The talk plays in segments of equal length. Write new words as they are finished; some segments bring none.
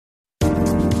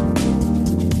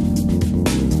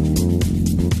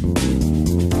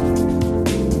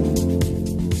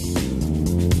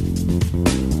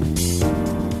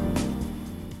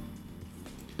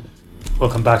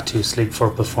Welcome back to Sleep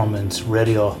for Performance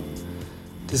Radio.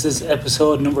 This is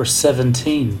episode number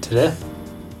 17 today,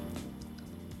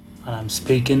 and I'm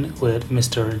speaking with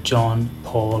Mr. John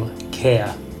Paul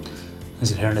Kea. As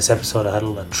you hear in this episode, I had a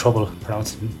lot of trouble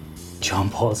pronouncing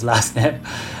John Paul's last name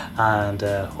and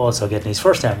also getting his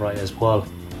first name right as well.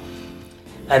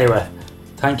 Anyway,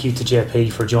 thank you to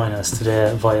JP for joining us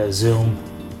today via Zoom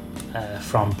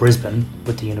from Brisbane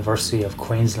with the University of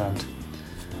Queensland.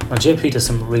 Now, JP does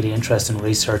some really interesting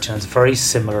research, and it's very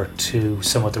similar to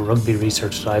some of the rugby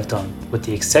research that I've done, with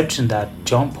the exception that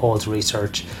John Paul's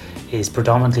research is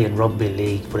predominantly in rugby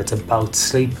league, but it's about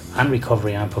sleep and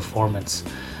recovery and performance.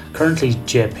 Currently,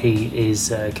 JP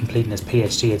is completing his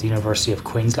PhD at the University of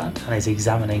Queensland and is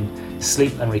examining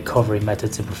sleep and recovery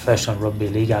methods in professional rugby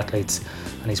league athletes,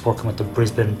 and he's working with the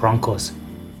Brisbane Broncos.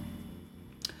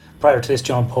 Prior to this,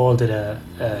 John Paul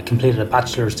completed a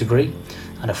bachelor's degree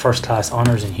and a first-class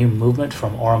honours in human movement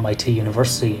from RMIT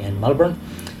University in Melbourne.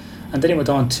 And then he went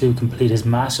on to complete his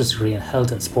master's degree in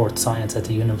health and sports science at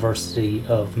the University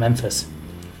of Memphis.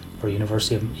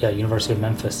 University of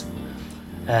Memphis.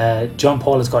 John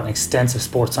Paul has got an extensive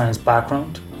sports science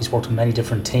background. He's worked with many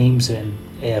different teams in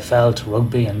AFL to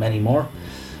rugby and many more.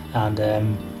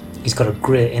 And he's got a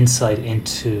great insight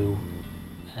into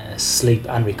sleep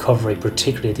and recovery,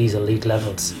 particularly at these elite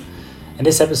levels. In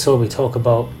this episode, we talk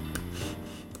about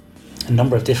a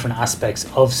number of different aspects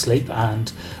of sleep,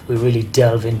 and we really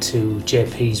delve into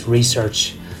JP's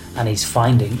research and his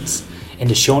findings. In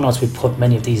the show notes, we put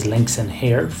many of these links in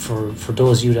here for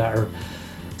those of you that are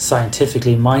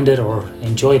scientifically minded or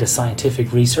enjoy the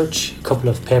scientific research. A couple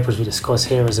of papers we discuss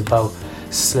here is about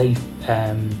sleep,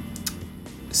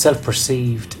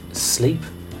 self-perceived sleep,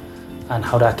 and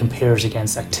how that compares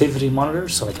against activity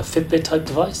monitors, so like a Fitbit type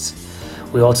device.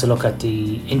 We also look at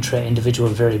the intra-individual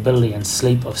variability in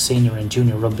sleep of senior and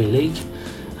junior rugby league,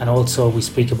 and also we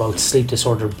speak about sleep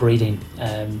disorder breathing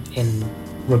in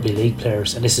rugby league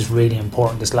players. And this is really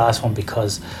important, this last one,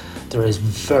 because there is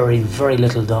very, very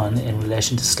little done in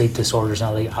relation to sleep disorders in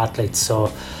elite athletes. So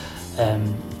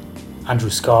Andrew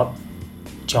Scott,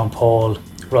 John Paul,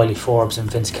 Riley Forbes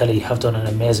and Vince Kelly have done an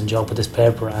amazing job with this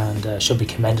paper and should be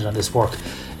commended on this work.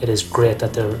 It is great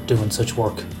that they're doing such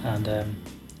work, and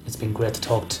it's been great to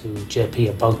talk to JP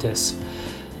about this.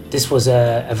 This was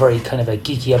a very kind of a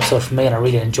geeky episode for me, and I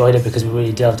really enjoyed it because we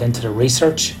really delved into the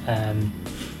research. I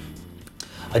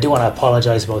do want to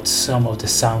apologise about some of the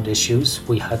sound issues.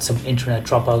 We had some internet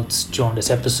dropouts during this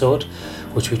episode,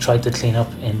 which we tried to clean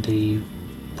up in the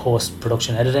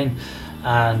post-production editing,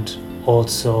 and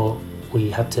also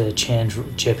JP had to change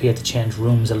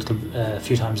rooms a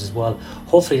few times as well.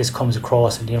 Hopefully this comes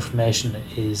across and the information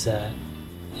is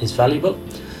valuable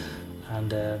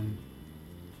and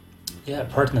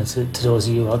pertinent to those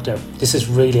of you out there. This is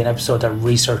really an episode that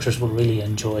researchers will really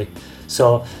enjoy.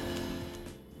 So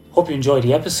hope you enjoyed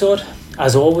the episode.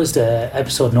 As always, the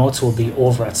episode notes will be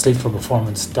over at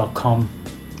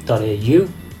sleepforperformance.com.au.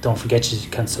 Don't forget you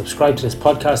can subscribe to this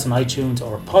podcast on iTunes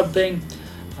or Podbean.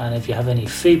 And if you have any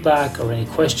feedback or any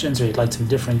questions, or you'd like some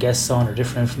different guests on or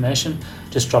different information,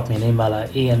 just drop me an email at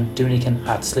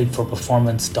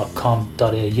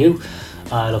iandunican@sleepforperformance.com.au.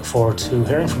 I look forward to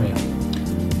hearing from you.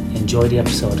 Enjoy the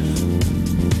episode.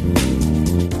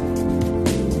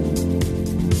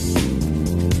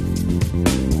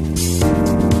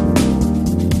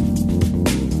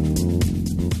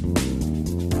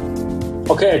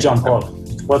 Okay, John Paul,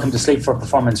 welcome to Sleep for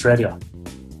Performance Radio.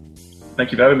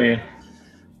 Thank you for having me.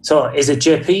 So, is it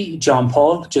JP, John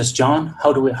Paul, just John?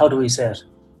 How do we say it?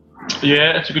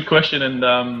 Yeah, it's a good question, and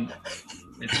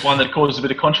it's one that causes a bit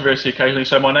of controversy occasionally.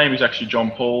 So, my name is actually John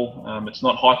Paul. It's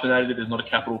not hyphenated. There's not a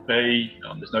capital P.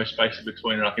 There's no space in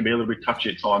between, and I can be a little bit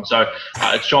touchy at times. So,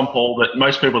 it's John Paul. But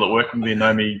most people that work with me and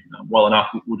know me well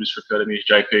enough will just refer to me as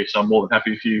JP. So, I'm more than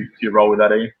happy if you roll with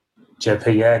that, Ian.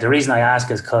 JP, yeah. The reason I ask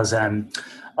is because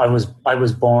I was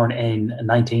born in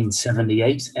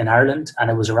 1978 in Ireland,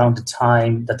 and it was around the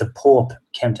time that the Pope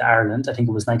came to Ireland. I think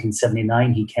it was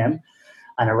 1979 he came,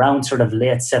 and around sort of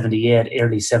late 78,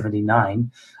 early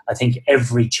 79, I think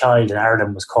every child in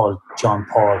Ireland was called John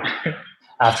Paul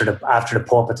after the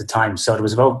Pope at the time. So it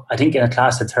was about, I think in a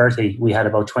class of 30, we had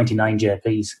about 29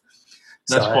 JPs.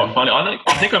 That's quite funny. I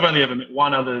think I've only ever met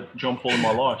one other John Paul in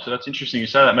my life, so that's interesting you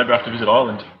say that. Maybe I have to visit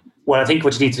Ireland. Well, I think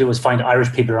what you need to do is find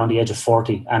Irish people around the age of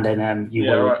 40, and then you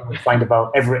will find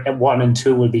about every 1 and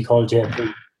 2 will be called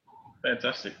JP.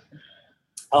 Fantastic.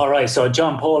 All right, so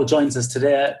John Paul joins us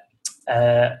today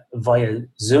via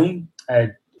Zoom.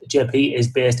 JP is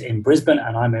based in Brisbane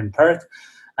and I'm in Perth.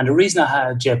 And the reason I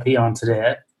had JP on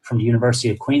today from the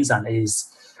University of Queensland is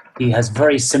He has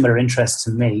very similar interests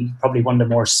to me, probably one of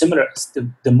the more similar,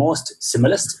 the most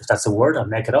similarist, if that's a word, I'll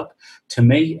make it up, to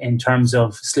me in terms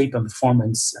of sleep and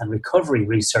performance and recovery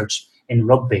research in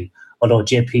rugby. Although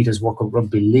JP does work with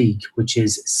rugby league, which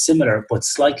is similar but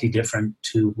slightly different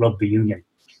to rugby union.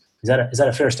 Is that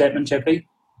a fair statement, JP?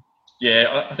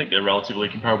 Yeah, I think they're relatively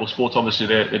comparable sports. Obviously,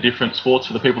 they're different sports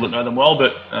for the people that know them well,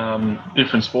 but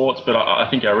different sports. But I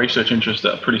think our research interests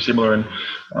are pretty similar, and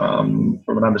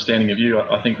from an understanding of you,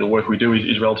 I think the work we do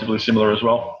is relatively similar as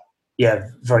well. Yeah,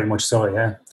 very much so,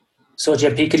 yeah. So,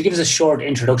 JP, could you give us a short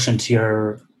introduction to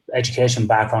your education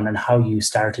background and how you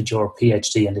started your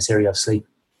PhD in this area of sleep?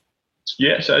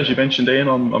 Yeah, so as you mentioned, Ian,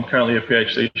 I'm currently a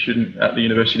PhD student at the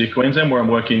University of Queensland, where I'm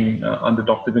working under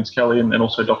Dr. Vince Kelly and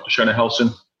also Dr. Shona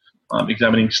Helson,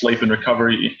 examining sleep and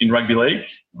recovery in rugby league.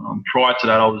 Prior to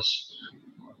that, I was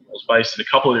based in a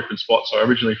couple of different spots. So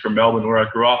originally from Melbourne, where I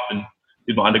grew up, and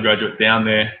did my undergraduate down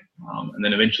there, and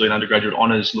then eventually an undergraduate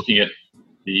honours looking at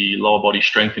the lower body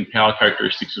strength and power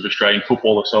characteristics of Australian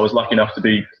footballers. So I was lucky enough to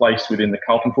be placed within the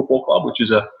Carlton Football Club, which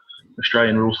is a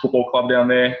Australian rules football club down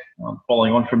there.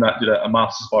 Following on from that, did a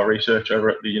Masters by Research over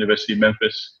at the University of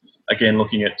Memphis, again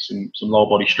looking at some lower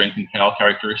body strength and power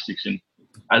characteristics. And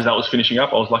as that was finishing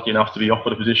up, I was lucky enough to be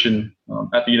offered a position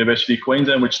at the University of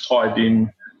Queensland, which tied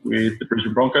in with the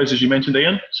Brisbane Broncos, as you mentioned,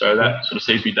 Ian. So that sort of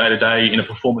sees me day to day in a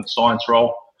performance science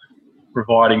role,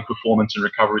 providing performance and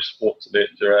recovery support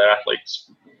to our athletes.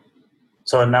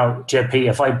 So now, JP,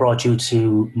 if I brought you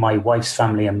to my wife's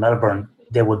family in Melbourne,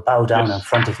 they would bow down in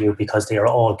front of you because they are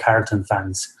all Carlton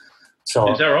fans.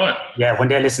 So, is that right? Yeah, when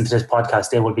they listen to this podcast,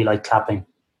 they will be like clapping.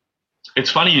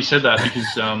 It's funny you said that because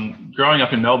growing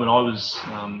up in Melbourne, I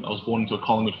was born into a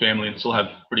Collingwood family and still have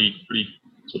pretty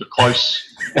sort of close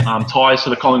ties to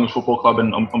the Collingwood Football Club,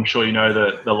 and I'm sure you know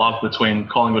the love between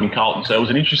Collingwood and Carlton. So it was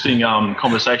an interesting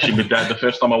conversation with Dad the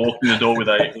first time I walked in the door with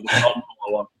a Carlton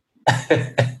follower on.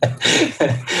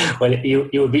 Well,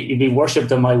 you'd be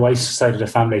worshipped on my wife's side of the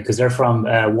family because they're from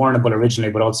Warrnambool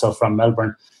originally, but also from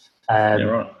Melbourne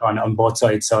right. on both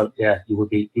sides. So yeah, you would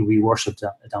be worshipped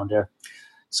down there.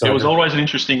 So it was always an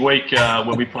interesting week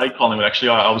when we played Collingwood. Actually,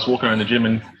 I was walking around the gym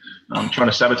and trying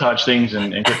to sabotage things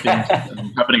and get things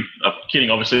happening. Kidding,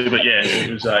 obviously, but yeah,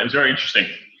 it was very interesting.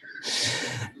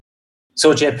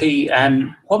 So,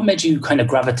 JP, what made you kind of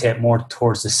gravitate more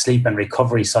towards the sleep and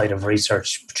recovery side of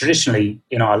research? Traditionally,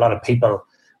 a lot of people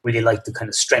really like the kind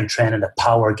of strength training, the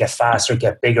power, get faster,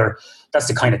 get bigger. That's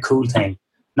the kind of cool thing.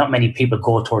 Not many people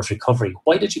go towards recovery.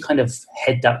 Why did you kind of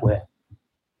head that way?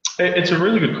 It's a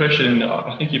really good question.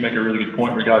 I think you make a really good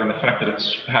point regarding the fact that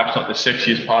it's perhaps not the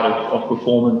sexiest part of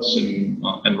performance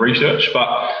and research,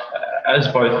 but as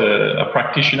both a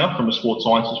practitioner from a sports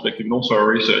science perspective and also a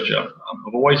researcher,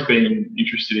 I've always been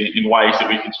interested in ways that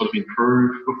we can sort of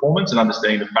improve performance and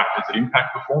understanding the factors that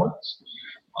impact performance.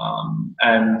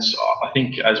 And I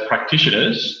think as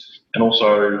practitioners, and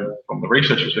also from the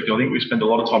research perspective, I think we spend a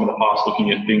lot of time in the past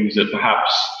looking at things that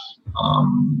perhaps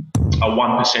are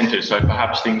one percenters, so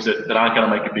perhaps things that aren't going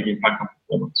to make a big impact on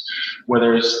performance.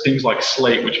 Whereas things like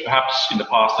sleep, which perhaps in the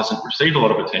past hasn't received a lot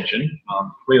of attention,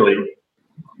 clearly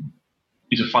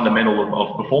is a fundamental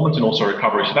of performance and also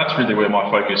recovery. So that's really where my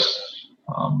focus,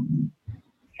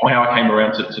 how I came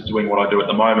around to doing what I do at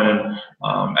the moment.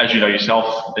 And as you know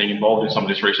yourself, being involved in some of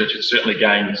this research, it certainly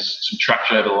gained some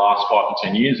traction over the last 5 to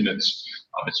 10 years, and it's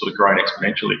sort of grown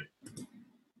exponentially.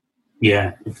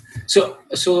 Yeah. So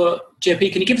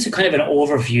JP, can you give us a kind of an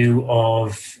overview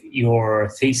of your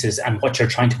thesis and what you're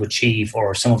trying to achieve,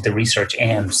 or some of the research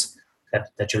aims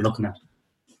that you're looking at?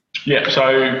 Yeah,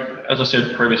 so as I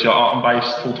said previously, I'm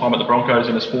based full-time at the Broncos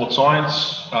in a sports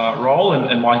science role,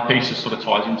 and my thesis sort of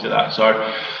ties into that.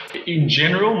 So in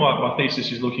general, my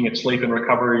thesis is looking at sleep and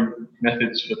recovery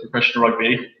methods for professional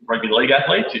rugby league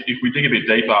athletes. If we dig a bit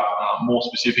deeper, more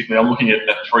specifically, I'm looking at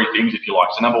 3 things, if you like.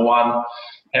 So number 1,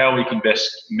 how we can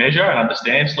best measure and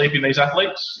understand sleep in these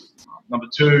athletes. Number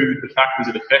 2, the factors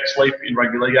that affect sleep in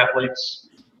rugby league athletes.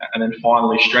 And then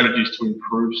finally, strategies to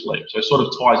improve sleep. So it sort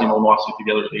of ties in all nicely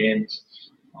together at the end.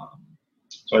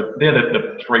 So they're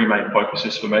the 3 main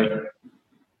focuses for me.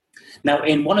 Now,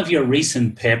 in one of your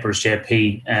recent papers,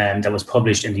 JP, that was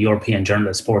published in the European Journal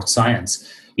of Sports Science,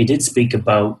 you did speak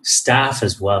about staff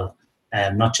as well,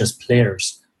 not just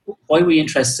players. Why were you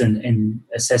interested in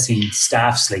assessing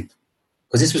staff sleep?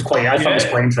 Because this was I thought it was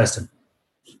quite interesting.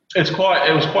 It was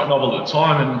quite novel at the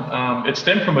time, and it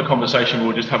stemmed from a conversation we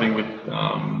were just having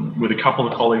with a couple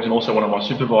of colleagues and also one of my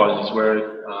supervisors,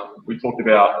 where we talked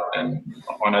about, and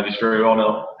I know this very well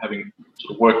now, having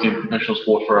sort of worked in professional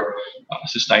sport for a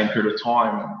sustained period of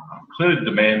time. Clearly, the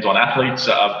demands on athletes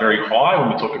are very high when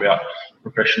we talk about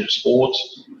professional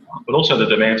sports. but also the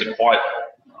demands are quite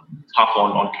tough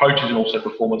on coaches and also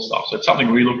performance stuff. So it's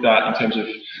something we looked at in terms of,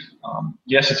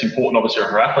 yes, it's important obviously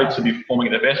for our athletes to be performing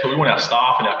at their best, but we want our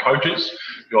staff and our coaches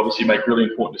who obviously make really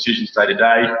important decisions day to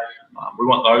day. We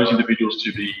want those individuals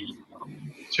to be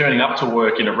turning up to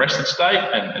work in a rested state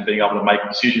and being able to make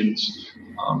decisions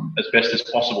as best as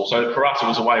possible. So for us, it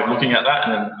was a way of looking at that,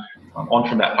 and then on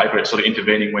from that paper, it's sort of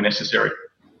intervening where necessary.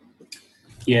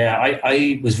 Yeah,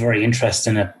 I was very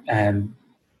interested in it,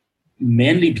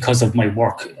 mainly because of my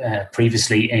work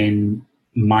previously in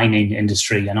mining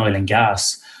industry and oil and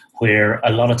gas, where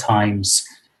a lot of times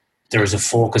there's a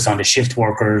focus on the shift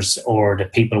workers or the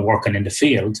people working in the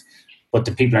field, but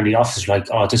the people in the office are like,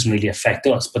 oh, it doesn't really affect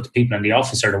us. But the people in the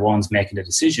office are the ones making the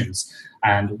decisions.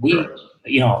 And we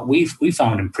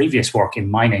found in previous work in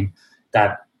mining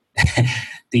that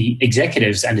the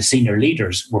executives and the senior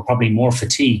leaders were probably more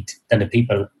fatigued than the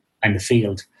people in the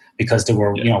field, because they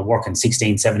were, working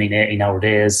 16, 17, 18-hour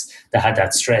days. They had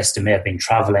that stress. They may have been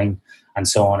traveling and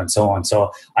so on and so on.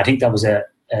 So I think that was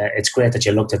it's great that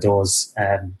you looked at those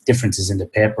differences in the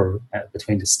paper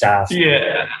between the staff.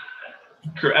 Yeah.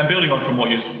 And building on from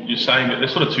what you're saying,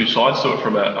 there's sort of two sides to it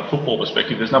from a football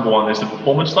perspective. There's number one, there's the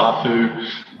performance staff who,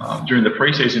 during the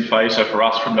pre-season phase, so for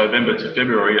us from November to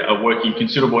February, are working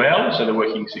considerable hours. So they're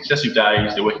working successive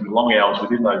days, they're working long hours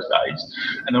within those days.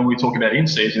 And then when we talk about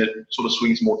in-season, it sort of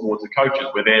swings more towards the coaches,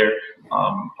 where they're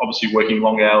obviously working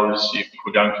long hours. If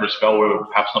we're going through a spell where we're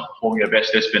perhaps not performing our best,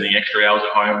 they're spending extra hours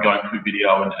at home going through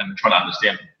video and trying to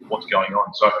understand what's going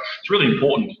on. So it's really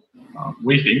important.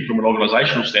 We think from an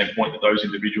organisational standpoint that those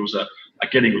individuals are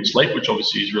getting good sleep, which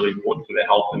obviously is really important for their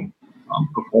health and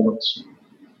performance.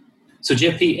 So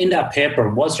JP, in that paper,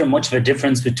 was there much of a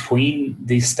difference between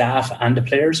the staff and the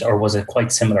players, or was it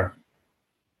quite similar?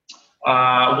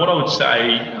 What I would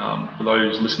say for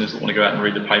those listeners that want to go out and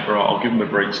read the paper, I'll give them a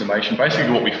brief summation.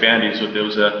 Basically what we found is that there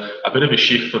was a bit of a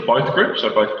shift for both groups, so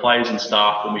both players and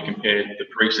staff, when we compared the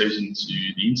pre-season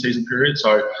to the in-season period.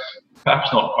 So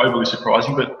perhaps not overly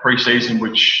surprising, but pre-season,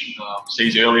 which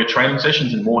sees earlier training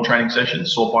sessions and more training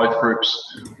sessions, saw both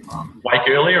groups wake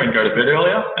earlier and go to bed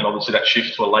earlier, and obviously that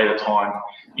shift to a later time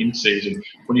in season.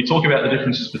 When you talk about the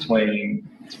differences between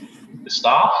the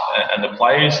staff and the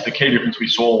players, the key difference we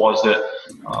saw was that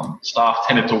staff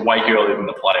tended to wake earlier than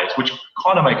the players, which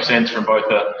kind of makes sense from both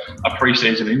a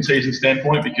pre-season and in-season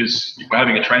standpoint, because if we're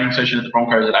having a training session at the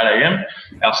Broncos at 8 a.m,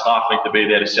 our staff need to be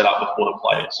there to set up before the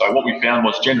players. So what we found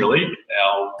was generally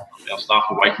our staff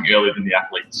were waking earlier than the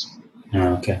athletes.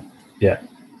 Oh, okay. Yeah.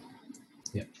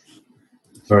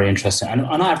 Very interesting. And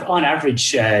on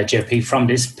average, JP, from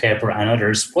this paper and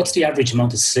others, what's the average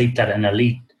amount of sleep that an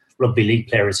elite rugby league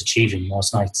player is achieving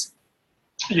most nights?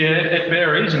 Yeah, it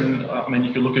varies, and I mean,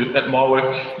 you could look at my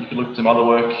work, you could look at some other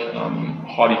work.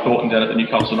 Heidi Thornton down at the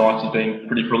Newcastle Knights has been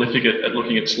pretty prolific at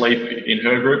looking at sleep in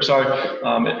her group, so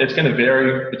it's going to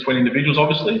vary between individuals,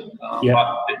 obviously,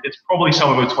 but it's probably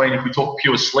somewhere between, if we talk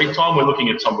pure sleep time, we're looking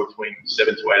at somewhere between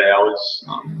 7 to 8 hours,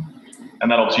 and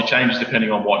that obviously changes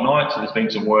depending on what night. So there's been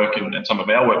some work, and some of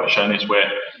our work has shown this,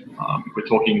 where if we're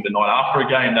talking the night after a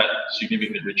game, that's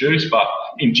significantly reduced. But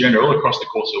in general, across the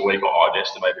course of a week, I'd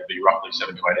estimate it'd be roughly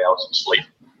 7 to 8 hours of sleep.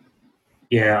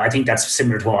 Yeah, I think that's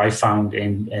similar to what I found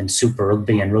in Super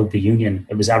Rugby and Rugby Union.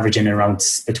 It was averaging around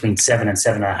between 7 and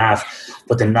 7.5,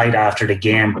 but the night after the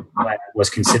game was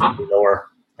considerably lower.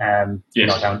 Down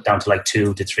to like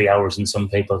 2 to 3 hours in some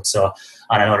people. So,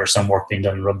 and I know there's some work being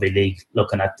done in rugby league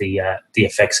looking at the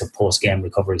effects of post-game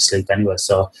recovery sleep anyway.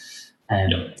 So,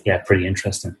 pretty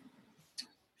interesting.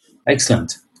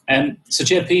 Excellent. So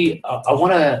JP, I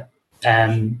want to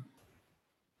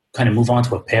kind of move on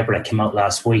to a paper that came out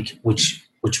last week, which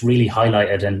really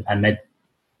highlighted and made,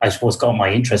 I suppose, got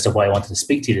my interest of why I wanted to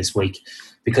speak to you this week,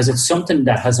 because it's something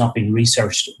that has not been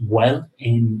researched well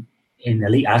in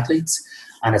elite athletes,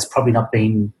 and it's probably not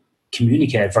being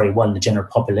communicated very well in the general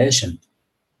population.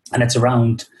 And it's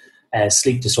around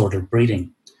sleep disordered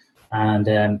breathing. And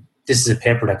this is a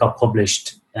paper that got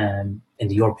published in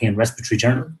the European Respiratory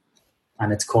Journal,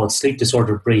 and it's called Sleep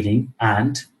Disordered Breathing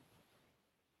and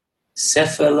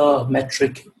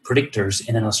Cephalometric Predictors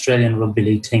in an Australian Rugby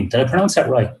League Team. Did I pronounce that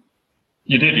right?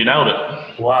 You did, you nailed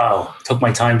it. Wow, took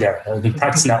my time there. I've been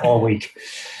practicing that all week.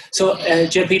 So,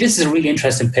 JP, this is a really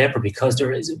interesting paper because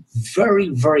there is very,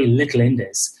 very little in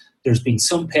this. There's been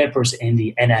some papers in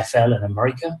the NFL in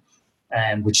America,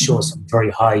 which show some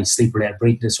very high sleep-related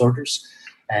breathing disorders.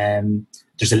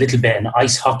 There's a little bit in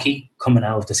ice hockey coming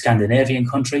out of the Scandinavian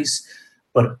countries.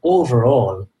 But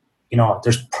overall,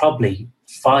 there's probably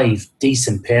 5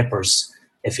 decent papers,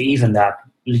 if even that,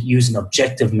 using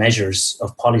objective measures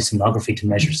of polysomnography to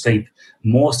measure sleep.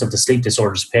 Most of the sleep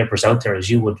disorders papers out there, as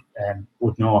you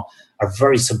would know, are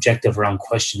very subjective around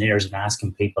questionnaires and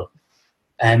asking people.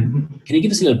 Can you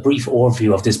give us a little brief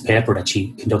overview of this paper that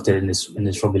you conducted in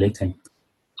this rugby league thing?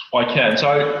 I can.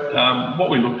 So what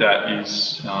we looked at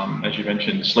is, as you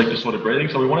mentioned, sleep disordered breathing.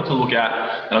 So we wanted to look at,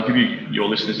 and I'll give your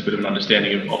listeners a bit of an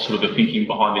understanding of sort of the thinking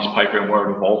behind this paper and where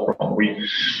it evolved from.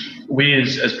 We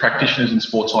as practitioners and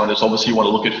sports scientists obviously want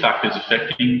to look at factors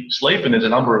affecting sleep, and there's a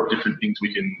number of different things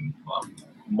we can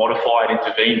modify and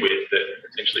intervene with that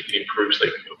potentially can improve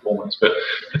sleep performance. But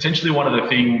potentially one of the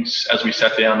things as we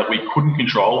sat down that we couldn't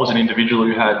control was an individual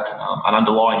who had an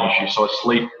underlying issue, so a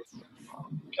sleep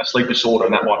disorder,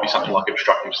 and that might be something like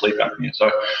obstructive sleep apnea.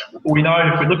 So we know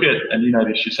if we look at, and you know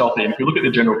this yourself, Ian, if we look at the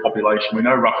general population, we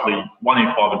know roughly 1 in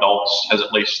 5 adults has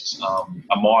at least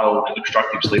a mild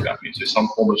obstructive sleep apnea, so some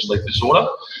form of sleep disorder.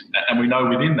 And we know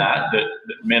within that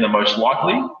men are most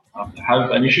likely to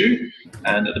have an issue,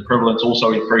 and that the prevalence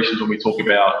also increases when we talk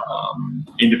about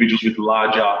individuals with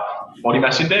larger body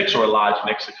mass index or a large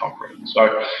neck circumference.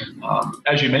 So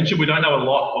as you mentioned, we don't know a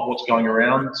lot of what's going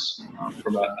around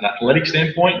from an athletic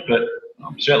standpoint, but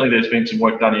certainly there's been some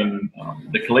work done in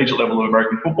the collegiate level of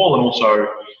American football and also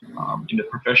in the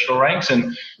professional ranks.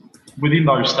 And within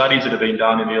those studies that have been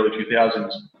done in the early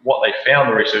 2000s, what they found,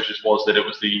 the researchers, was that it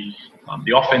was the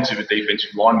offensive and defensive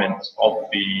linemen of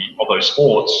those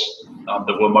sports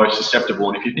that were most susceptible.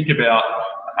 And if you think about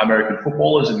American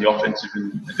footballers and the offensive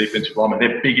and defensive linemen,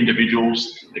 they're big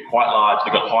individuals, they're quite large,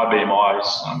 they've got high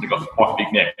BMIs, they've got quite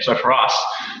big neck. So for us,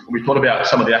 when we thought about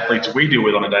some of the athletes we deal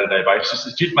with on a day-to-day basis,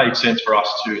 it just made sense for us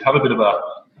to have a bit of a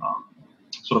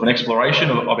sort of an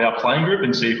exploration of our playing group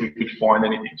and see if we could find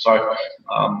anything. So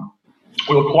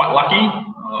we were quite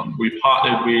lucky. We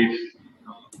partnered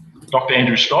with Dr.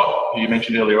 Andrew Scott, who you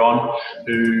mentioned earlier on,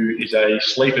 who is a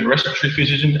sleep and respiratory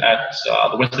physician at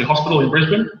the Wesley Hospital in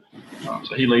Brisbane.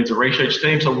 So he leads a research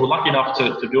team. So we were lucky enough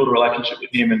to build a relationship with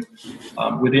him,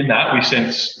 and within that we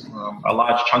sent a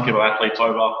large chunk of our athletes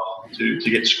over to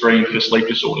get screened for sleep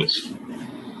disorders.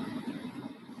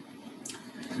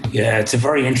 Yeah, it's a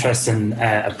very interesting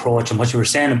approach. And what you were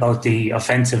saying about the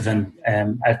offensive and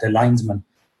at the linesman,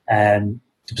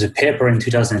 there was a paper in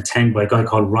 2010 by a guy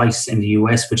called Rice in the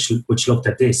US which looked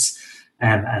at this,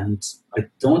 and I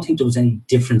don't think there was any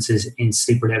differences in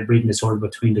sleep-related breathing disorder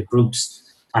between the groups.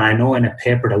 And I know in a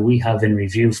paper that we have in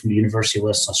review from the University of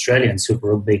Western Australia in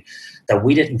Super Rugby that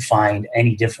we didn't find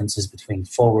any differences between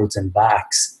forwards and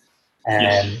backs,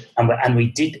 yes. And we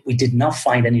did not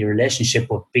find any relationship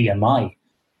with BMI.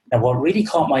 Now, what really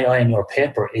caught my eye in your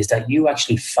paper is that you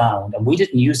actually found, and we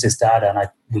didn't use this data,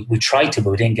 and we tried to, but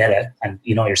we didn't get it. And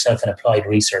you know yourself in applied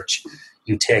research,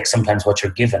 you take sometimes what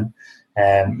you're given.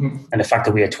 And the fact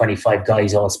that we had 25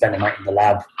 guys all spending night in the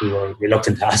lab, we were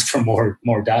reluctant to ask for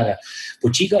more data.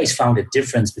 But you guys found a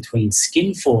difference between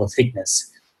skin fold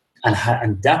thickness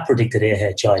and that predicted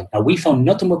AHI. Now, we found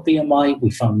nothing with BMI,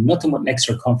 we found nothing with neck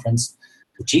circumference,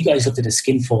 but you guys looked at the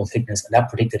skin fold thickness and that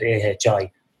predicted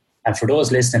AHI. And for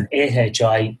those listening,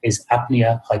 AHI is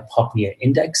apnea hypopnea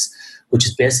index, which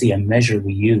is basically a measure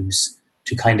we use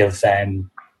to kind of,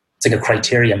 it's like a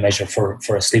criteria measure for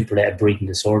a sleep-related breathing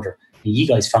disorder. And you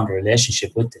guys found a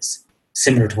relationship with this,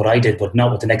 similar to what I did, but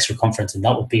not with the neck circumference and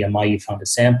not with BMI. You found the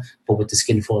same, but with the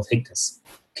skin fold thickness.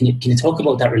 Can you talk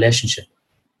about that relationship?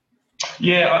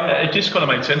 Yeah, it just kind of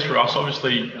made sense for us.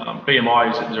 Obviously,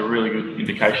 BMI is a really good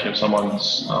indication of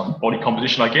someone's body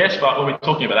composition, I guess. But when we're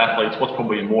talking about athletes, what's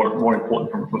probably more important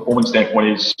from a performance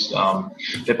standpoint is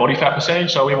their body fat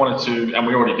percentage. So we wanted to, and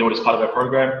we already do it as part of our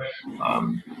program,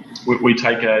 we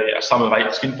take a sum of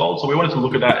 8 skin folds. So we wanted to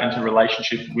look at that into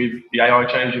relationship with the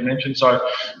AHI, as you mentioned. So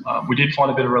we did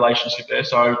find a bit of relationship there.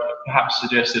 So perhaps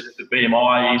suggest that the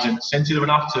BMI isn't sensitive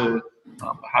enough to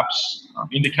perhaps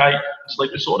indicate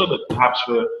sleep disorder, but perhaps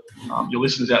for your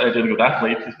listeners out there dealing with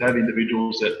athletes, if they have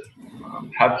individuals that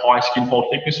have high skin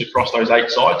fold thickness across those 8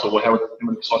 sites or how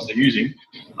many sites they're using,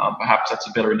 perhaps that's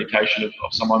a better indication of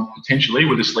someone potentially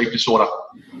with a sleep disorder.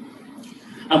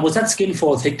 And was that skin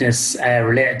fold thickness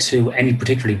related to any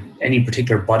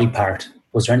particular body part?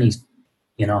 Was there any,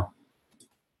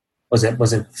 was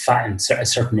it fat in a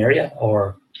certain area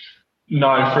or? No,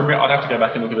 I'd have to go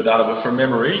back and look at the data, but from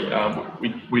memory,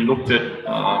 we looked at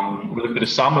a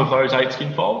sum of those 8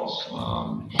 skin folds,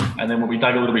 and then when we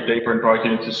dug a little bit deeper and broke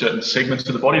it into certain segments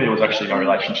of the body, there was actually no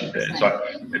relationship there. So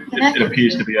it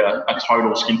appears to be a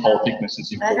total skin fold thickness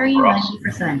that's important for us.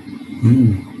 90%.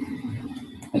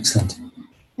 Excellent.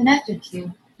 Connected to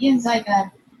Ian's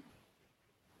iPad.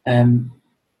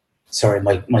 Sorry,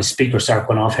 my speaker started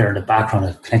going off here in the background.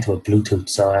 I connected with Bluetooth,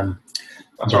 so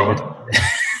that's all right.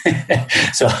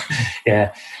 So,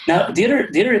 yeah. Now, the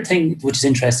other thing which is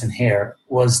interesting here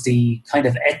was the kind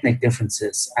of ethnic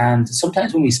differences. And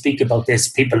sometimes when we speak about this,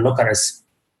 people look at us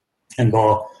and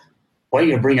go, "Why are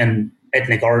you bringing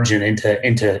ethnic origin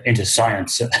into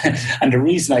science?" And the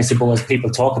reason I suppose people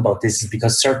talk about this is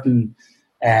because certain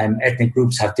ethnic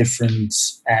groups have different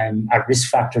risk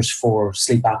factors for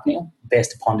sleep apnea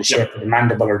based upon the shape of the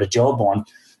mandible or the jawbone.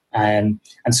 And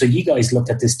so you guys looked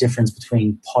at this difference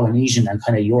between Polynesian and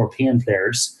kind of European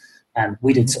players, and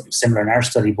we did something similar in our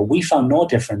study, but we found no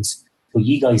difference, but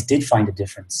you guys did find a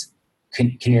difference.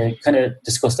 Can you kind of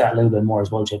discuss that a little bit more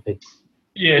as well, JP?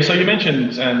 Yeah, so you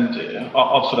mentioned, and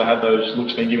I've sort of had those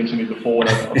looks being given to me before,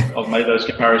 and I've made those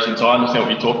comparisons. I understand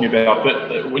what you're talking about,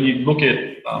 but when you look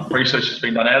at research that's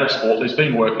been done out of sport, there's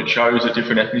been work that shows that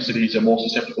different ethnicities are more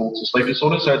susceptible to sleep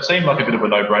disorders. So it seemed like a bit of a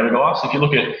no-brainer to us. If you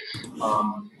look at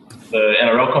the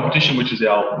NRL competition, which is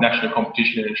our national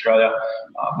competition in Australia,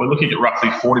 we're looking at roughly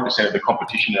 40% of the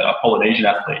competition are Polynesian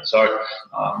athletes. So,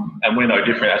 and we're no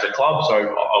different as a club. So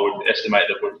I would estimate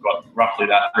that we've got roughly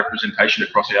that representation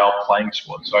across our playing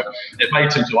squad. So it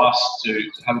made sense to us to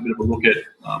have a bit of a look at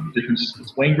differences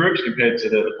between groups compared to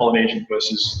the Polynesian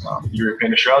versus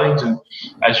European Australians. And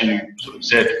as you sort of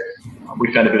said,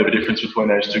 we found a bit of a difference between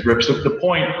those two groups. The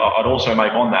point I'd also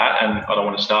make on that, and I don't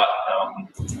want to start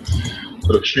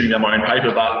sort of shooting down my own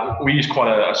paper, but we use quite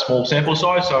a small sample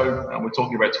size. So we're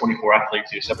talking about 24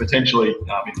 athletes here. So potentially,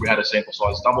 if we had a sample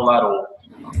size double that or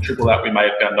triple that, we may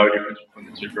have found no difference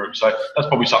between the two groups. So that's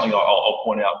probably something I'll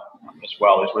point out as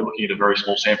well, is we're looking at a very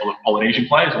small sample of Polynesian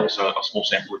players and also a small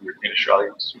sample of European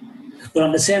Australians. But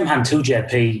on the same hand too,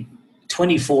 JP,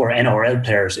 24 NRL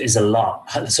players is a lot.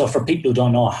 So for people who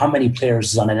don't know, how many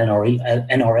players is on an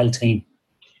NRL team?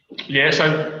 Yeah,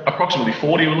 so approximately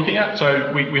 40 we're looking at.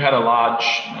 So we had a large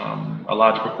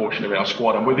proportion of our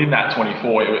squad, and within that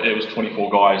 24, it was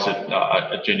 24 guys that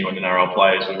are genuine NRL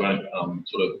players. We weren't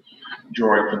sort of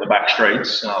drawing from the back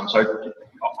streets. So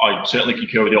I certainly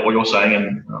concur with what you're saying,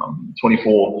 and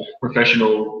 24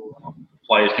 professional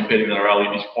players competing in the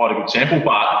NRL is quite a good sample,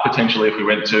 but potentially if we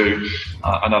went to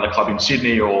another club in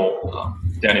Sydney or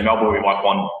down in Melbourne, we might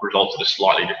find results that are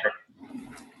slightly different.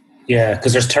 Yeah,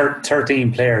 because there's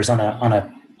 13 players on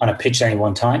a pitch at any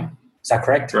one time. Is that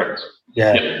correct? Correct.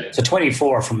 Yeah. Yep. So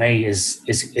 24 for me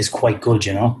is quite good,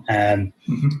 you know.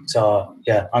 So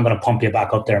yeah, I'm going to pump you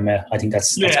back up there, mate. I think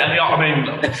that's I mean,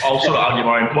 I'll sort of argue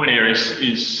my own point here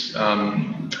is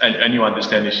and you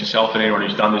understand this yourself, and anyone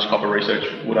who's done this type of research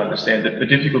would understand that the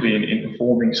difficulty in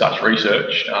performing such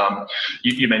research.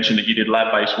 You mentioned that you did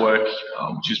lab-based work,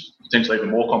 which is potentially even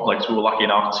more complex. We were lucky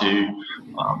enough to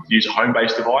use a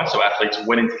home-based device. So athletes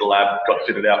went into the lab, got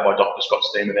fitted out by Dr. Scott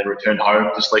Steam, and then returned home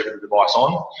to sleep with the device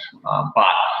on. But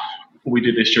we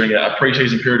did this during a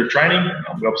pre-season period of training.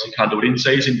 We obviously can't do it in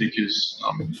season because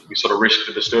we sort of risk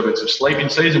the disturbance of sleep in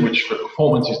season, which for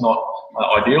performance is not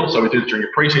ideal. So we did it during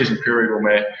a pre-season period when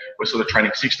we're sort of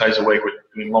training 6 days a week. We're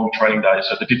doing long training days.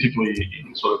 So the difficulty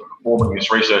in sort of performing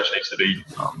this research needs to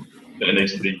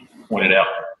be pointed out.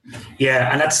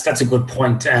 Yeah, and that's a good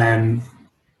point.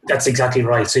 That's exactly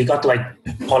right. So you got like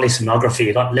polysomnography.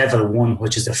 You got level 1,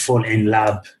 which is a full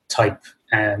in-lab type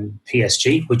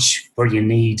PSG, where you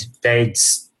need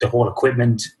beds, the whole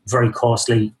equipment, very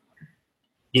costly.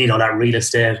 You need all that real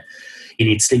estate. You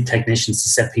need sleep technicians to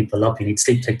set people up. You need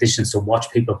sleep technicians to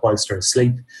watch people whilst they're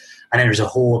asleep. And then there's a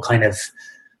whole kind of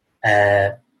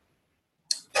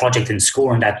project in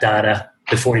scoring that data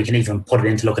before you can even put it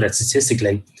in to look at it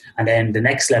statistically. And then the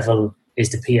next level is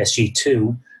the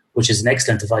PSG2, which is an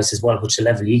excellent device as well, which the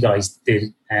level you guys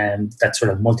did, that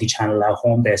sort of multi-channel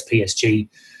home-based PSG,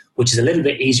 which is a little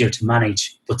bit easier to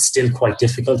manage, but still quite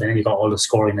difficult. And then you've got all the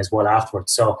scoring as well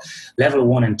afterwards. So level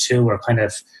 1 and 2 are kind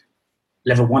of,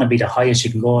 level 1 would be the highest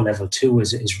you can go. Level 2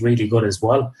 is really good as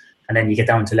well. And then you get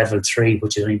down to level 3,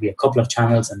 which is only be a couple of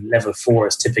channels. And level 4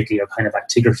 is typically your kind of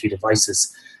actigraphy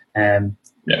devices.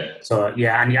 So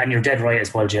yeah, and you're dead right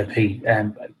as well,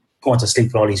 JP. Going to sleep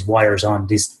with all these wires on,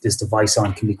 this device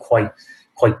on, can be quite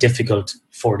difficult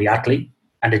for the athlete,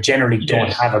 and they generally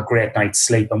don't have a great night's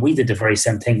sleep. And we did the very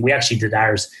same thing. We actually did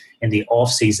ours in the off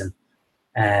season,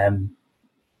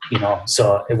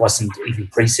 so it wasn't even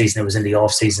pre-season; it was in the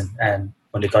off season,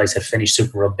 when the guys had finished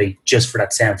Super Rugby, just for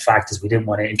that same fact, as we didn't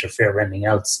want to interfere with anything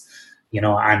else,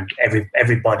 And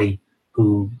everybody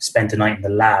who spent the night in the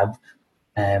lab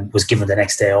was given the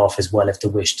next day off as well if they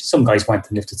wished. Some guys went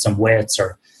and lifted some weights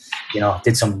or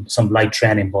did some light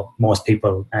training, but most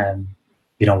people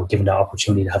were given the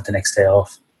opportunity to have the next day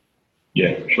off.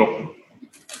 Yeah, sure.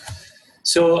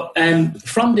 So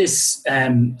from this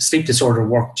sleep disorder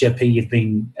work, JP,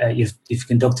 you've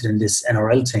conducted in this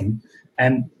NRL team,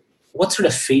 What sort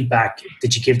of feedback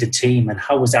did you give the team, and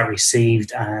how was that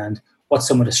received, and what's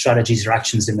some of the strategies or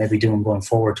actions they may be doing going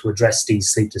forward to address these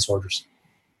sleep disorders?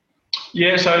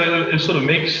 Yeah, so it's sort of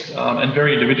mixed and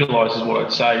very individualised is what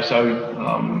I'd say. So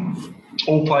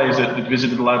all players that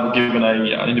visited the lab were given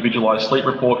an individualised sleep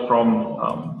report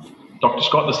from Dr.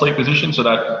 Scott, the sleep physician, so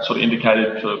that sort of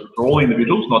indicated for all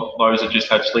individuals, not those that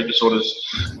just have sleep disorders.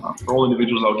 For all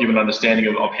individuals, they were given an understanding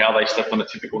of how they slept on a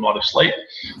typical night of sleep.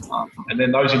 And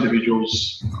then those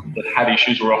individuals that had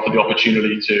issues were offered the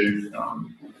opportunity to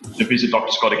visit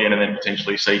Dr. Scott again and then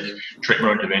potentially seek treatment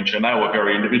or intervention. They were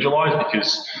very individualised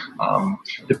because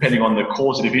depending on the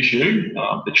causative issue,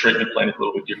 the treatment plan is a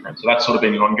little bit different. So that's sort of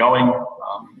been an ongoing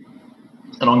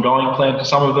plan for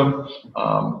some of them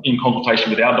in consultation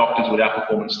with our doctors, with our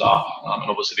performance staff, and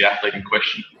obviously the athlete in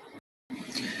question.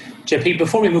 JP,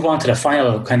 before we move on to the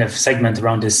final kind of segment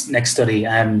around this next study,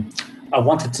 I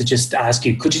wanted to just ask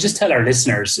you, could you just tell our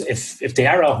listeners, if they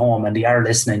are at home and they are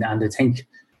listening and they think,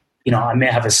 I may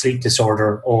have a sleep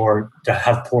disorder or they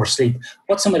have poor sleep,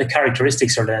 what some of the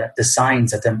characteristics or the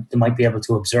signs that they might be able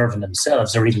to observe in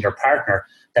themselves or even their partner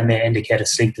that may indicate a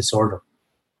sleep disorder?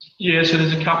 Yeah, so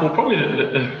there's a couple. Probably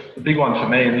the big one for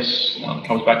me, and this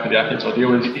comes back to the athlete's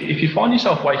ideal, is if you find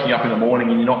yourself waking up in the morning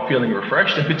and you're not feeling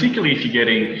refreshed, and particularly if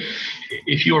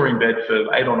you're in bed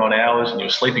for 8 or 9 hours and you're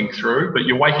sleeping through, but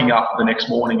you're waking up the next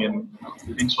morning and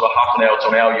within sort of half an hour to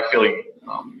an hour you're feeling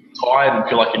tired and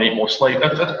feel like you need more sleep,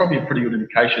 that's probably a pretty good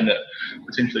indication that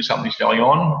potentially something's going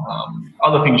on.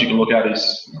 Other things you can look at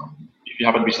is if you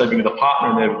happen to be sleeping with a partner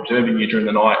and they're observing you during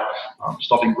the night,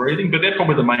 stopping breathing, but they're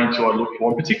probably the main two I look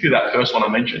for, and particularly that first one I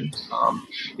mentioned.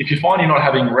 If you find you're not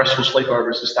having restful sleep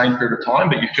over a sustained period of time,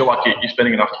 but you feel like you're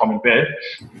spending enough time in bed,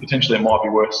 potentially it might be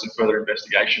worth some further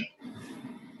investigation.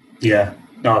 Yeah,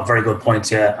 no, very good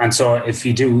points. Yeah, and so if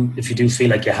you do feel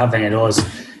like you have any of those,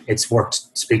 it's worth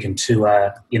speaking to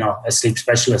a sleep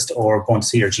specialist or going to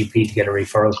see your GP to get a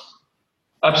referral.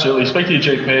 Absolutely. Speak to your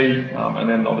GP, and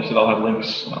then obviously they'll have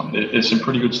links. There's some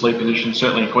pretty good sleep physicians,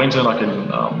 certainly in Queensland.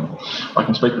 I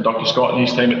can speak to Dr. Scott and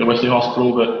his team at the Wesley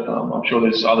Hospital, but I'm sure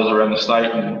there's others around the state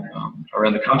and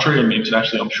around the country and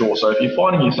internationally, I'm sure. So if you're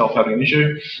finding yourself having an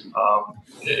issue,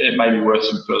 it may be worth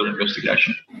some further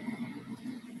investigation.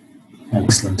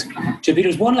 Excellent. JP,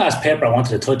 there's one last paper I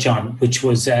wanted to touch on, which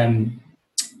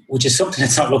is something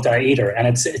that's not looked at either, and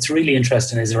it's really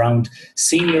interesting. Is around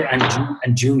senior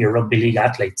and junior rugby league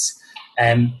athletes.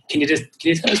 Can you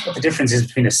tell us what the difference is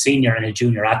between a senior and a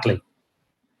junior athlete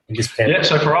in this paper? Yeah.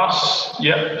 So for us,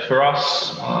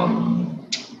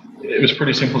 it was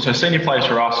pretty simple. So senior players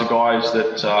for us are guys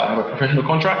that have a professional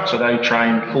contract, so they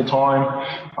train full time.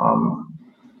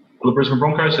 For the Brisbane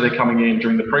Broncos, so they're coming in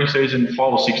during the pre-season 5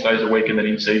 or 6 days a week, and then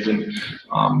in season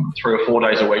 3 or 4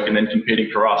 days a week, and then competing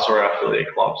for us or our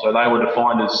affiliate club. So they were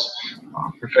defined as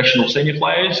professional senior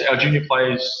players. Our junior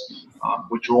players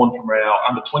were drawn from our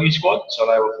under-20 squad, so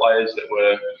they were players that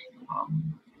were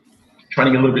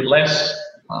training a little bit less,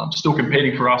 still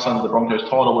competing for us under the Broncos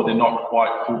title, but they're not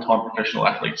quite full-time professional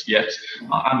athletes yet,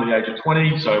 under the age of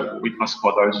 20, so we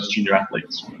classify those as junior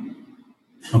athletes.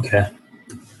 Okay.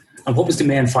 And what was the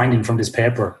main finding from this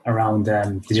paper around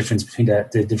the difference between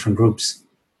the different groups?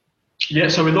 Yeah,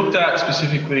 so we looked at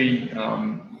specifically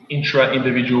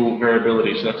intra-individual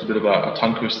variability. So that's a bit of a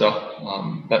tongue twister.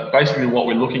 But basically what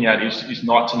we're looking at is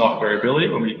night-to-night variability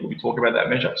when we talk about that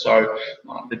measure. So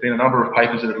there've been a number of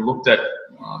papers that have looked at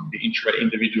the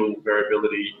intra-individual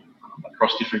variability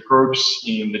across different groups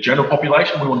in the general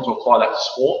population. We wanted to apply that to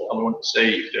sport, and we wanted to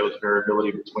see if there was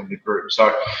variability between the groups.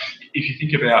 So if you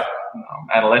think about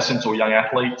adolescents or young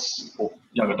athletes, or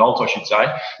young adults I should say,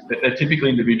 they're typically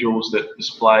individuals that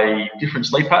display different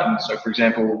sleep patterns. So for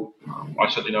example, I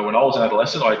certainly know when I was an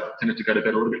adolescent, I tended to go to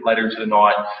bed a little bit later into the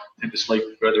night, tend to sleep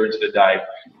further into the day.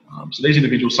 So these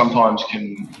individuals sometimes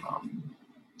can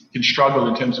struggle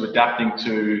in terms of adapting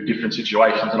to different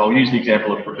situations. And I'll use the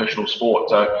example of professional sport.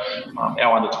 So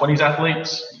our under-20s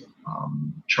athletes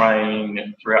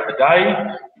train throughout the day.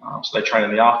 So they train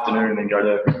in the afternoon and then go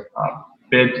to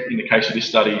bed, in the case of this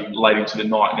study, late into the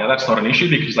night. Now that's not an issue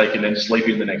because they can then sleep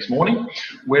in the next morning.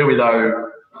 Where we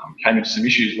though came into some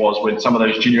issues was when some of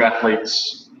those junior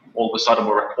athletes all of a sudden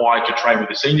were required to train with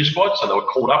the senior squad. So they were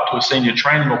called up to a senior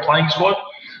training or playing squad.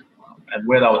 And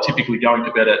where they were typically going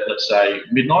to bed at, let's say,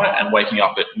 midnight and waking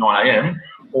up at 9 a.m,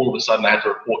 all of a sudden they had to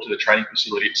report to the training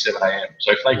facility at 7 a.m.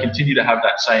 So if they continue to have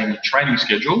that same training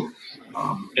schedule,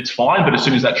 it's fine, but as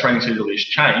soon as that training schedule is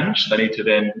changed, they need to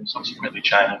then subsequently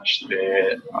change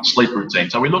their sleep routine.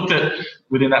 So we looked at,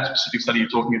 within that specific study you're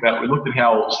talking about, we looked at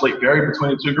how sleep varied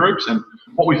between the two groups, and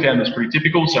what we found was pretty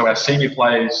typical. So our senior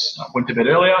players went to bed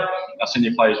earlier, our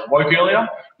senior players woke earlier.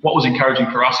 What was encouraging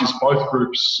for us is both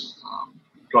groups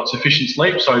got sufficient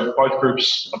sleep, so both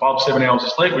groups above 7 hours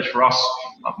of sleep, which for us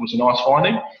was a nice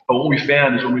finding. But what we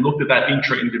found is when we looked at that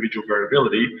intra-individual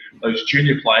variability, those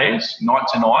junior players, night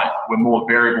to night, were more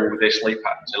variable with their sleep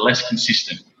patterns. They're less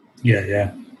consistent.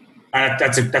 Yeah. And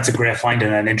that's a great finding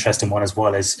and an interesting one as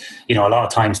well. Is, a lot of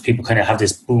times people kind of have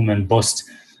this boom and bust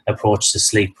approach to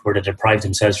sleep where they deprive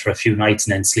themselves for a few nights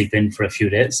and then sleep in for a few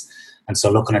days. And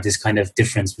so looking at this kind of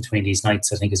difference between these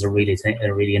nights, I think, is a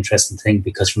really interesting thing,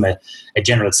 because from a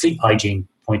general sleep hygiene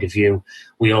point of view,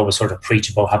 we always sort of preach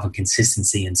about having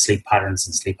consistency in sleep patterns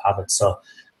and sleep habits. So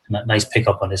nice pick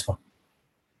up on this one.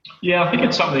 Yeah, I think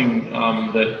it's something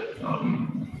that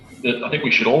I think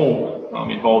we should all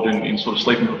involved in sort of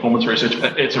sleep and performance research.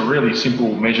 It's a really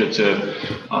simple measure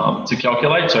to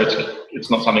calculate. So it's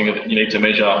not something that you need to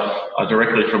measure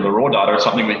directly from the raw data. It's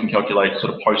something we can calculate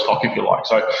sort of post hoc, if you like.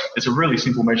 So it's a really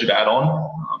simple measure to add on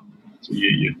to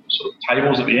your sort of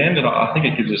tables at the end, and I think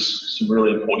it gives us some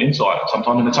really important insight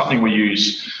sometimes. And it's something we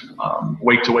use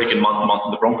week to week and month to month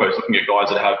in the Broncos, looking at guys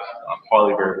that have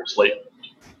highly variable sleep.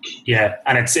 Yeah,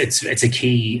 and it's a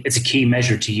key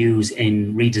measure to use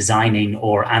in redesigning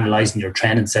or analysing your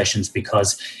training sessions,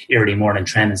 because early morning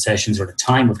training sessions or the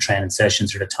time of training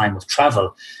sessions or the time of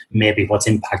travel may be what's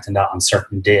impacting that on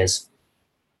certain days.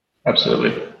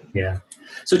 Absolutely. Yeah.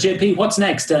 So JP, what's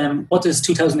next? What does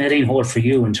 2018 hold for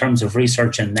you in terms of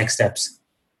research and next steps?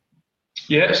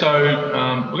 Yeah, so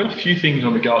we've got a few things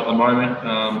on the go at the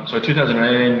moment. So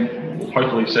 2018, we'll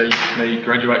hopefully see me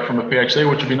graduate from a PhD,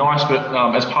 which would be nice. But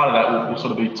as part of that, we'll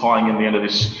sort of be tying in the end of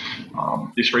this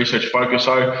research focus.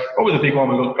 So probably the big one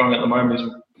we've got going at the moment is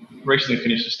we recently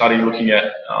finished a study looking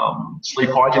at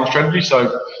sleep hygiene strategy,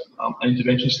 so an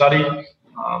intervention study,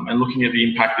 and looking at the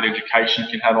impact that education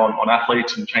can have on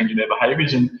athletes and changing their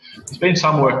behaviours. And there's been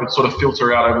some work that's sort of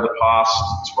filtered out over the past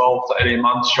 12 to 18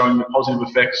 months showing the positive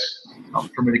effects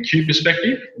from an acute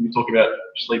perspective when we talk about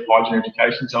sleep hygiene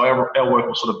education. So our work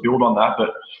will sort of build on that,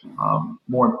 but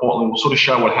more importantly, we'll sort of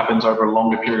show what happens over a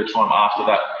longer period of time after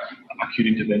that acute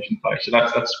intervention phase. So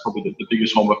that's probably the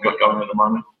biggest one we've got going at the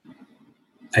moment.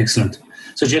 Excellent.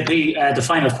 So JP, the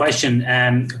final question,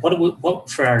 what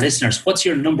for our listeners, what's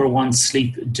your number one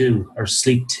sleep do or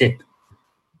sleep tip?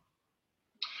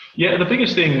 Yeah, the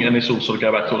biggest thing, and this will sort of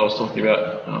go back to what I was talking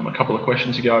about a couple of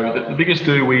questions ago, the biggest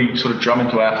do we sort of drum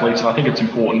into athletes, and I think it's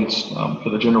important for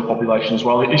the general population as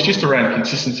well, it's just around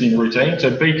consistency in routine. So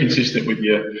be consistent with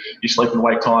your sleep and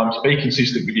wake times, be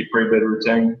consistent with your pre-bed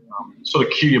routine, sort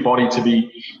of cue your body to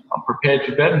be prepared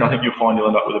for bed, and I think you'll find you'll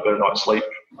end up with a better night's sleep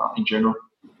in general.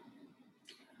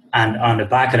 And on the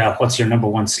back of that, what's your number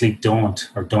one sleep don't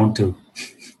do?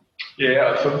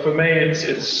 Yeah, for me,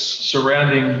 it's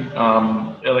surrounding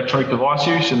electronic device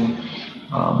use, and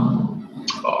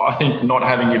I think not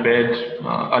having your bed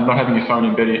and not having your phone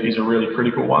in bed is a really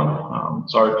critical one.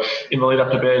 So in the lead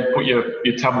up to bed, put your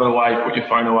tablet away, put your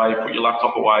phone away, put your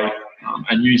laptop away,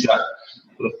 and use that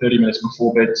for the 30 minutes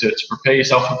before bed to prepare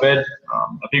yourself for bed.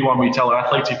 A big one we tell our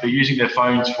athletes, if they're using their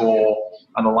phones for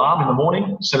an alarm in the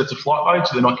morning, set it to flight mode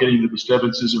so they're not getting the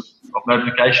disturbances of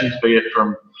notifications, be it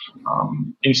from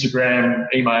Instagram,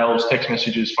 emails, text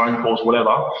messages, phone calls, whatever.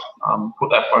 Put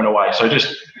that phone away. So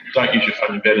just don't use your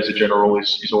phone in bed as a general rule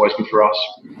is always good for us.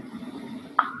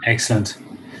 Excellent.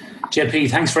 JP,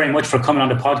 thanks very much for coming on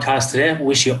the podcast today. We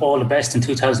wish you all the best in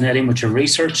 2018 with your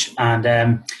research.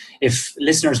 And if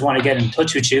listeners want to get in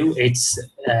touch with you, it's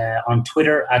on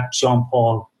Twitter at John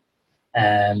Paul.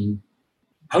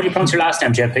 How do you pronounce your last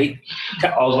name, JP?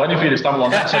 I was waiting for you to stumble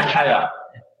on that. So Kaya.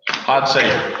 Hard to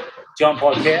say. John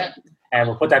Paul Kaya.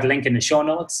 We'll put that link in the show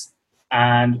notes.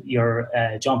 And your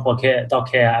johnpaulkaya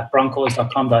at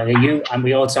broncos.com.au. And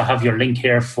we also have your link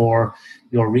here for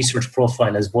your research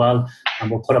profile as well.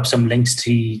 And we'll put up some links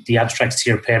to the abstracts to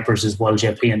your papers as well,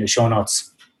 JP, in the show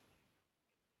notes.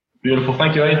 Beautiful.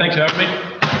 Thank you, Eddie. Thanks for having me.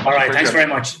 All right. Thanks very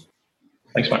much.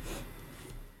 Thanks, mate.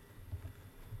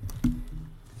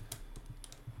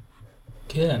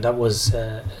 Okay, and that was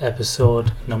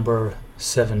episode number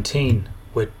 17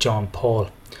 with John Paul.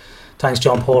 Thanks,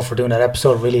 John Paul, for doing that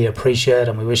episode. Really appreciate it,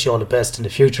 and we wish you all the best in the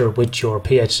future with your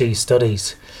PhD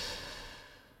studies.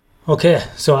 Okay,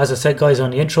 so as I said, guys,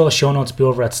 on the intro, show notes be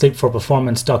over at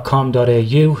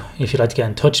sleepforperformance.com.au. If you'd like to get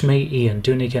in touch with me, Ian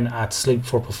Dunigan at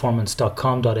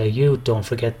sleepforperformance.com.au. Don't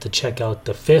forget to check out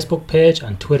the Facebook page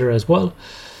and Twitter as well.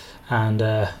 And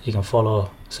you can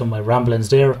follow some of my ramblings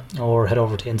there, or head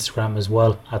over to Instagram as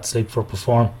well at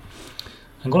sleep4perform.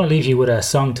 I'm going to leave you with a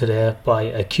song today by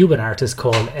a Cuban artist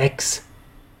called X.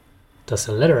 That's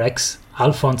the letter X,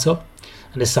 Alfonso.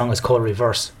 And this song is called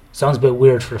Reverse. Sounds a bit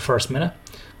weird for the first minute,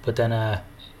 but then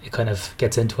it kind of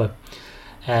gets into it.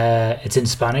 It's in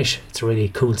Spanish. It's a really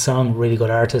cool song, really good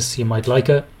artist. You might like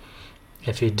it.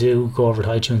 If you do, go over to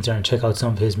iTunes there and check out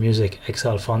some of his music, Ex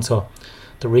Alfonso.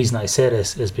 The reason I say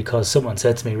this is because someone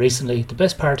said to me recently, the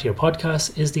best part of your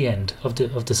podcast is the end of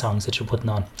the songs that you're putting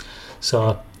on.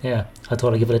 So yeah, I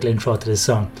thought I'd give a little intro to this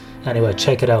song. Anyway,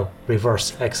 check it out.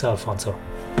 Reverse, Ex Alfonso.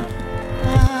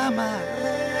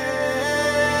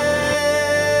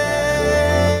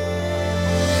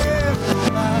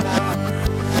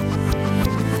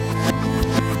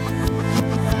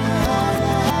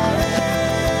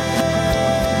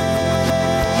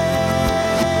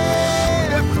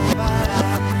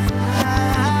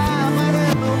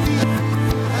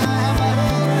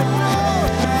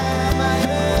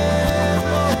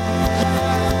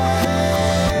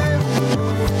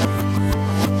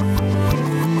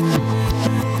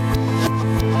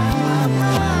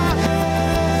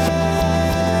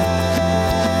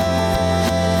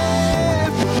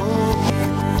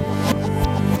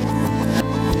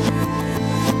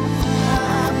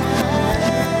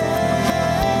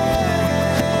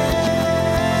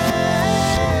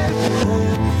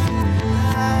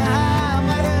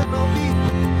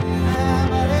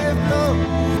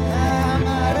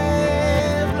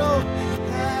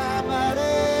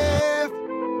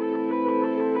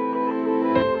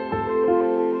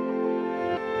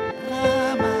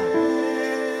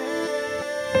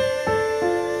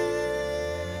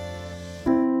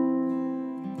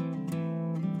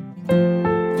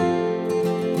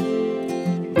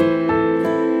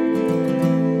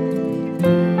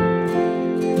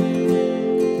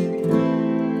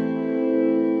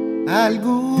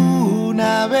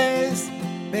 ¿Alguna vez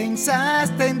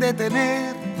pensaste en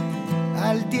detener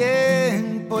al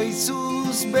tiempo y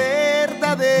sus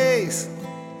verdades?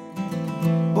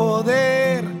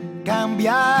 Poder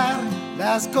cambiar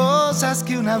las cosas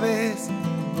que una vez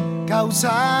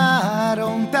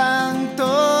causaron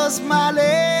tantos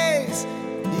males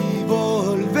y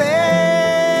volver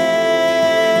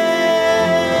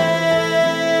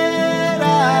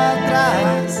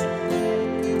atrás.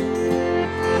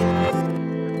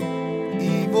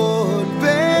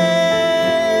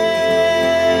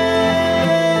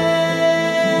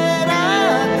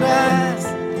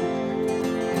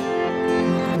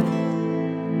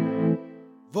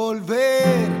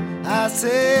 Volver a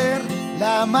ser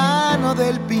la mano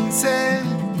del pincel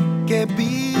que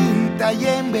pinta y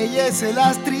embellece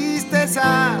las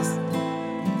tristezas.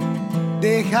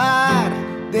 Dejar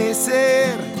de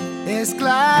ser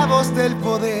esclavos del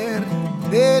poder,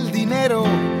 del dinero,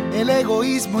 el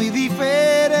egoísmo y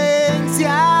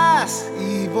diferencias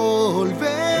y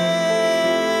volver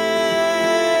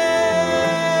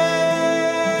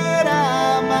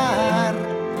a amar.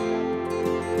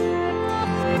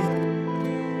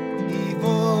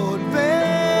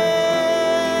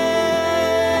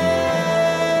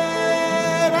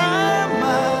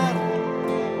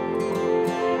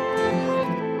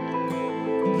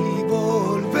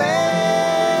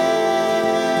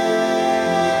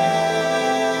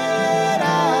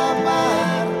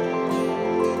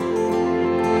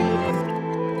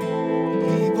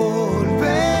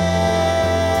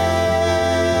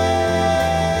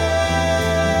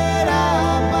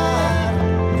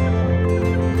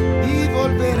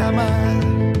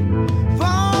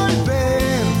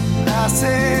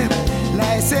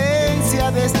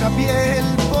 Piel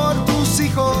por tus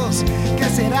hijos, que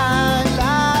serán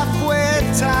la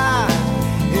fuerza,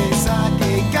 esa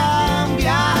que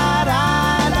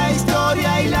cambiará la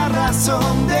historia y la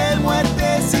razón de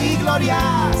muertes y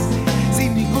glorias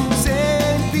sin ningún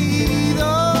sentido.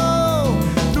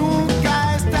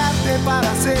 Nunca es tarde para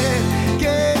hacer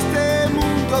que este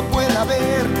mundo pueda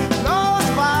ver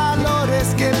los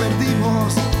valores que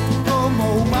perdimos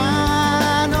como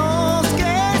humanos,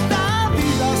 que esta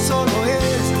vida solo es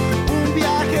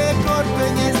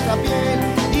en esta piel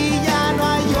y ya no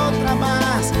hay otra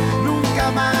más, nunca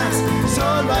más,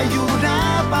 solo hay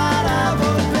una para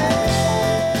volver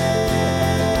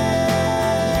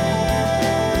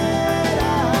a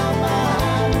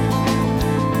amar,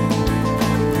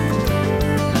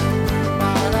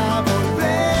 para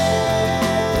volver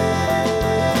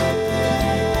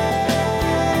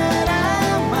a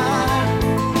amar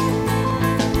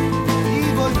y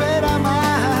volver a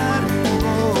amar,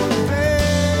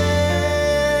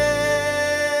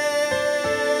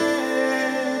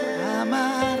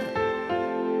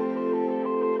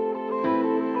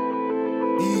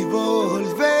 y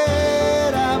volver